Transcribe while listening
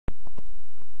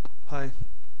Hi,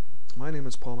 my name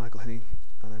is Paul McElhinney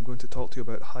and I'm going to talk to you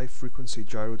about high-frequency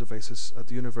gyro devices at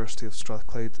the University of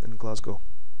Strathclyde in Glasgow.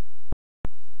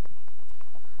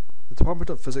 The Department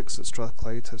of Physics at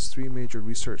Strathclyde has three major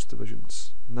research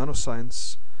divisions: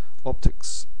 nanoscience,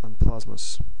 optics and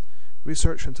plasmas.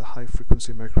 Research into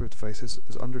high-frequency microwave devices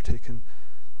is undertaken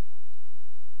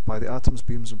by the Atoms,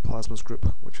 Beams and Plasmas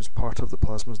group, which is part of the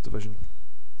Plasmas division.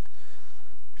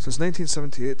 Since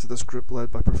 1978, this group,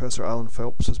 led by Professor Alan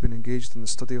Phelps, has been engaged in the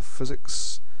study of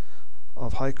physics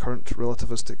of high current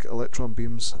relativistic electron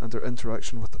beams and their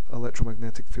interaction with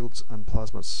electromagnetic fields and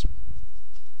plasmas.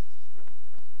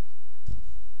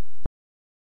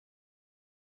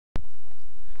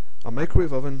 A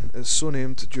microwave oven is so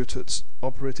named due to its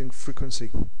operating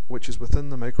frequency, which is within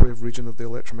the microwave region of the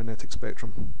electromagnetic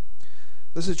spectrum.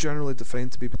 This is generally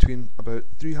defined to be between about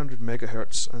 300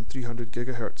 MHz and 300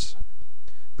 GHz.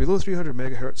 Below 300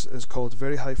 MHz is called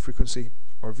very high frequency,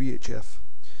 or VHF,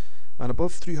 and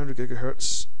above 300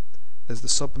 GHz is the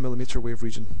sub-millimeter wave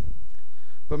region.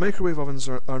 But microwave ovens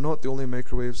are not the only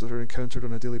microwaves that are encountered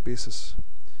on a daily basis.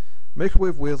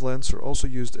 Microwave wavelengths are also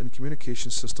used in communication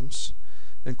systems,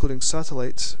 including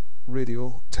satellite,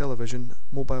 radio, television,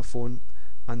 mobile phone,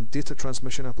 and data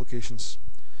transmission applications.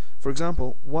 For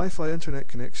example, Wi-Fi internet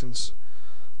connections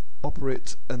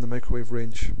operate in the microwave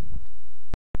range.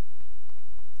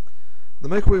 The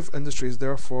microwave industry is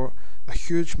therefore a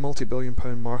huge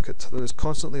multi-billion-pound market that is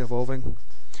constantly evolving,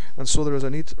 and so there is a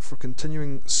need for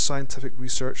continuing scientific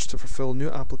research to fulfill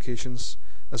new applications,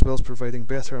 as well as providing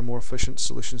better and more efficient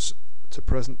solutions to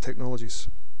present technologies.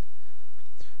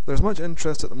 There is much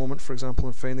interest at the moment, for example,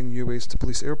 in finding new ways to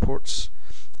police airports,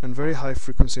 and very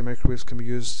high-frequency microwaves can be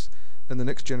used in the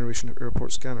next generation of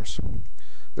airport scanners.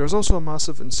 There is also a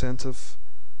massive incentive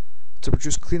to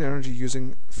produce clean energy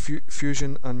using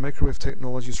fusion, and microwave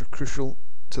technologies are crucial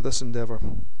to this endeavour.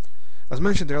 As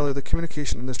mentioned earlier, the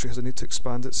communication industry has a need to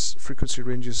expand its frequency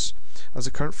ranges as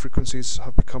the current frequencies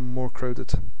have become more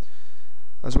crowded,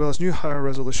 as well as new higher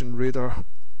resolution radar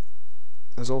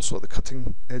is also at the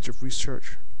cutting edge of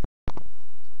research.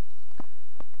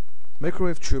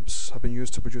 Microwave tubes have been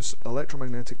used to produce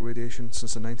electromagnetic radiation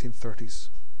since the 1930s,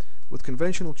 with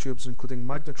conventional tubes including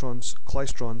magnetrons,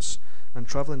 klystrons, and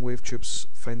travelling wave tubes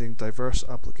finding diverse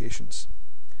applications.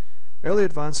 Early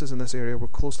advances in this area were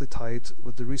closely tied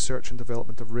with the research and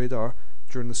development of radar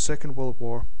during the Second World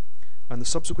War and the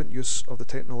subsequent use of the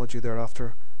technology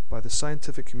thereafter by the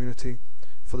scientific community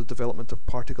for the development of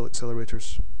particle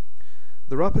accelerators.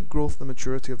 The rapid growth and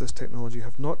maturity of this technology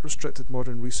have not restricted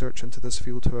modern research into this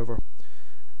field, however,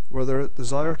 where their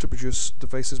desire to produce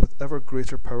devices with ever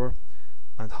greater power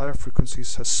and higher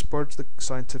frequencies has spurred the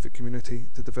scientific community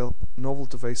to develop novel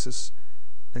devices,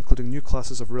 including new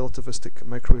classes of relativistic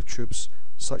microwave tubes,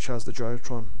 such as the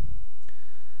gyrotron.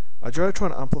 A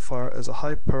gyrotron amplifier is a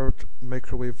high-powered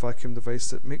microwave vacuum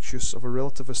device that makes use of a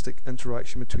relativistic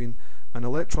interaction between an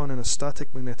electron in a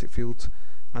static magnetic field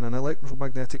and an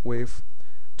electromagnetic wave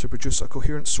to produce a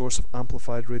coherent source of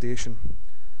amplified radiation.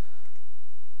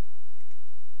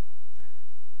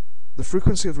 The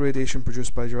frequency of radiation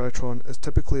produced by gyrotron is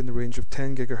typically in the range of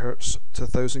 10 GHz to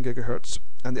 1000 GHz,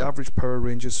 and the average power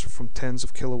ranges from tens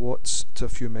of kilowatts to a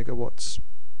few megawatts.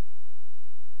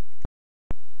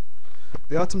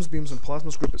 The Atoms, Beams and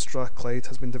Plasmas group at Strathclyde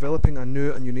has been developing a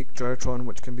new and unique gyrotron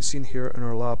which can be seen here in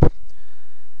our lab.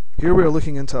 Here we are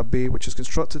looking into a bay which is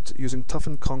constructed using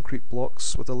toughened concrete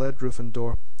blocks with a lead roof and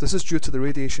door. This is due to the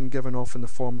radiation given off in the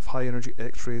form of high energy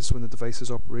X-rays when the device is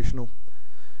operational.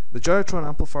 The gyrotron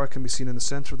amplifier can be seen in the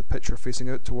centre of the picture facing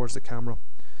out towards the camera,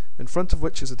 in front of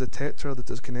which is a detector that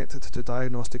is connected to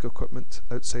diagnostic equipment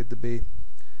outside the bay.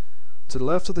 To the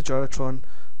left of the gyrotron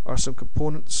are some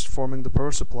components forming the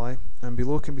power supply, and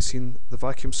below can be seen the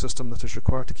vacuum system that is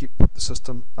required to keep the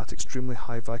system at extremely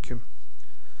high vacuum.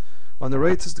 On the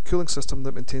right is the cooling system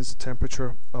that maintains the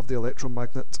temperature of the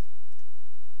electromagnet.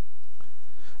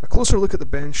 A closer look at the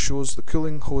bench shows the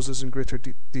cooling hoses in greater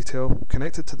detail,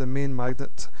 connected to the main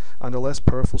magnet and a less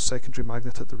powerful secondary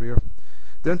magnet at the rear.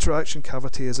 The interaction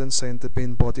cavity is inside the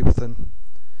main body within.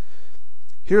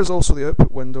 Here is also the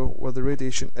output window where the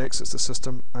radiation exits the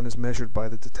system and is measured by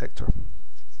the detector.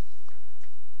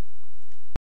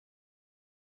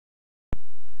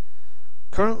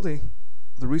 Currently,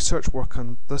 the research work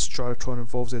on this gyrotron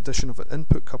involves the addition of an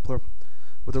input coupler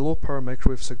where the low power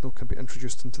microwave signal can be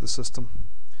introduced into the system.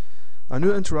 A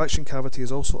new interaction cavity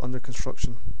is also under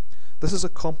construction. This is a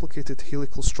complicated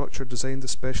helical structure designed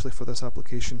especially for this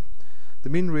application. The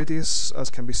mean radius, as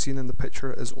can be seen in the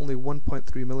picture, is only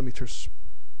 1.3 millimeters.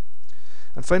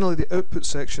 And finally, the output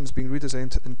section is being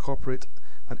redesigned to incorporate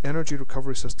an energy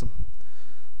recovery system.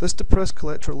 This depressed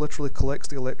collector literally collects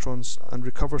the electrons and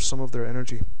recovers some of their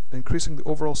energy, increasing the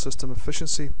overall system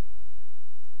efficiency.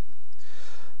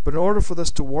 But in order for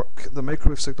this to work, the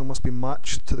microwave signal must be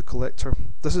matched to the collector.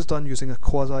 This is done using a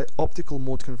quasi-optical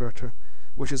mode converter,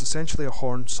 which is essentially a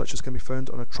horn such as can be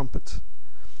found on a trumpet.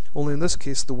 Only in this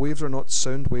case the waves are not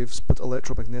sound waves but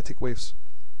electromagnetic waves.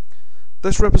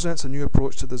 This represents a new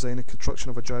approach to design and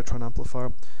construction of a gyrotron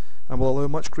amplifier and will allow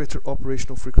much greater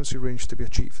operational frequency range to be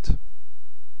achieved.